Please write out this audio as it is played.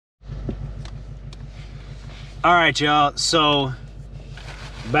All right, y'all, so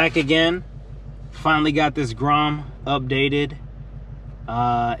back again. Finally got this GROM updated.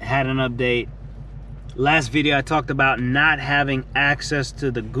 Had an update. Last video I talked about not having access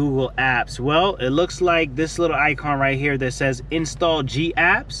to the Google apps. Well, it looks like this little icon right here that says install G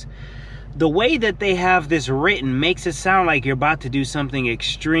apps, the way that they have this written makes it sound like you're about to do something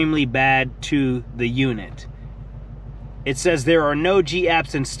extremely bad to the unit. It says there are no G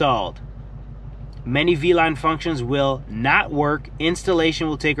apps installed. Many VLINE functions will not work. Installation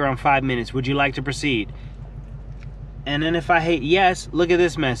will take around 5 minutes. Would you like to proceed? And then if I hit yes, look at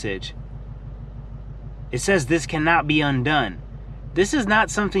this message. It says this cannot be undone. This is not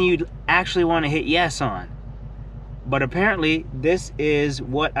something you'd actually want to hit yes on. But apparently this is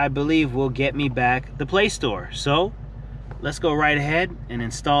what I believe will get me back the Play Store. So let's go right ahead and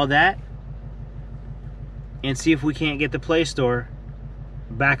install that and see if we can't get the Play Store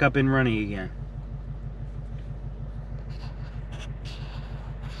back up and running again.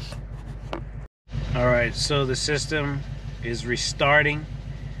 Alright, so the system is restarting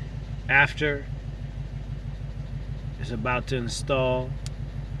after it's about to install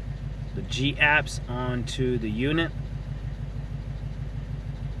the G apps onto the unit.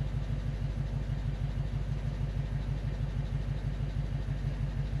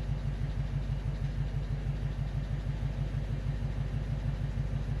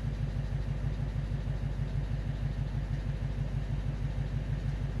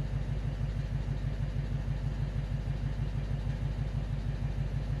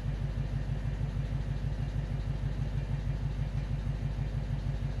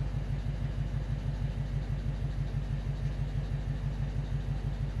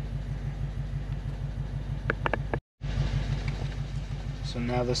 So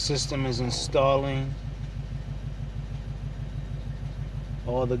now the system is installing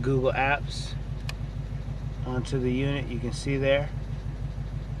all the Google apps onto the unit. You can see there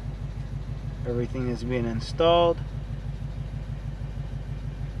everything is being installed.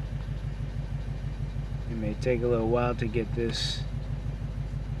 It may take a little while to get this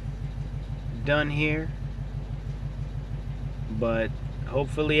done here, but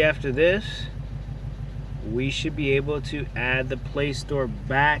hopefully after this we should be able to add the Play Store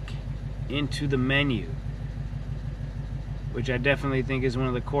back into the menu, which I definitely think is one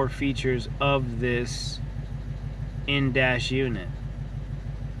of the core features of this in-dash unit.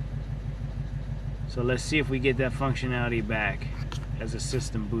 So let's see if we get that functionality back as the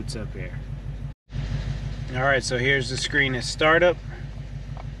system boots up here. Alright, so here's the screen at startup.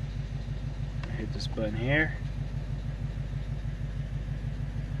 Hit this button here.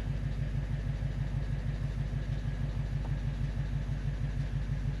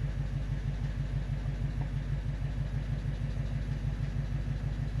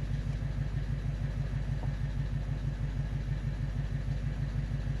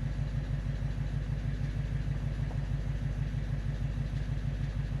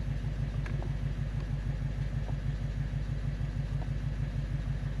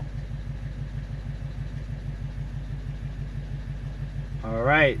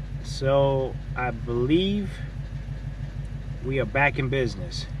 Alright, so I believe we are back in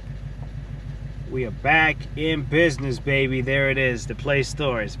business. We are back in business, baby. There it is. The Play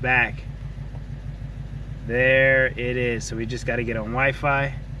Store is back. There it is. So we just got to get on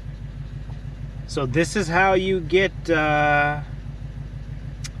Wi-Fi. So this is how you get the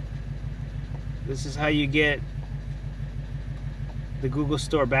Google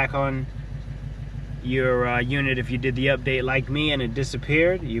Store back on your unit. If you did the update like me and it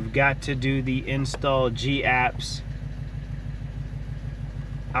disappeared, you've got to do the install G apps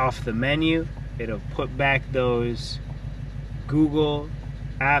off the menu. It'll put back those Google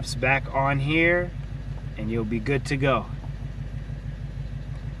apps back on here and you'll be good to go.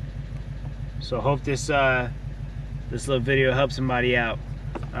 So hope this little video helps somebody out.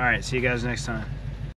 Alright, see you guys next time.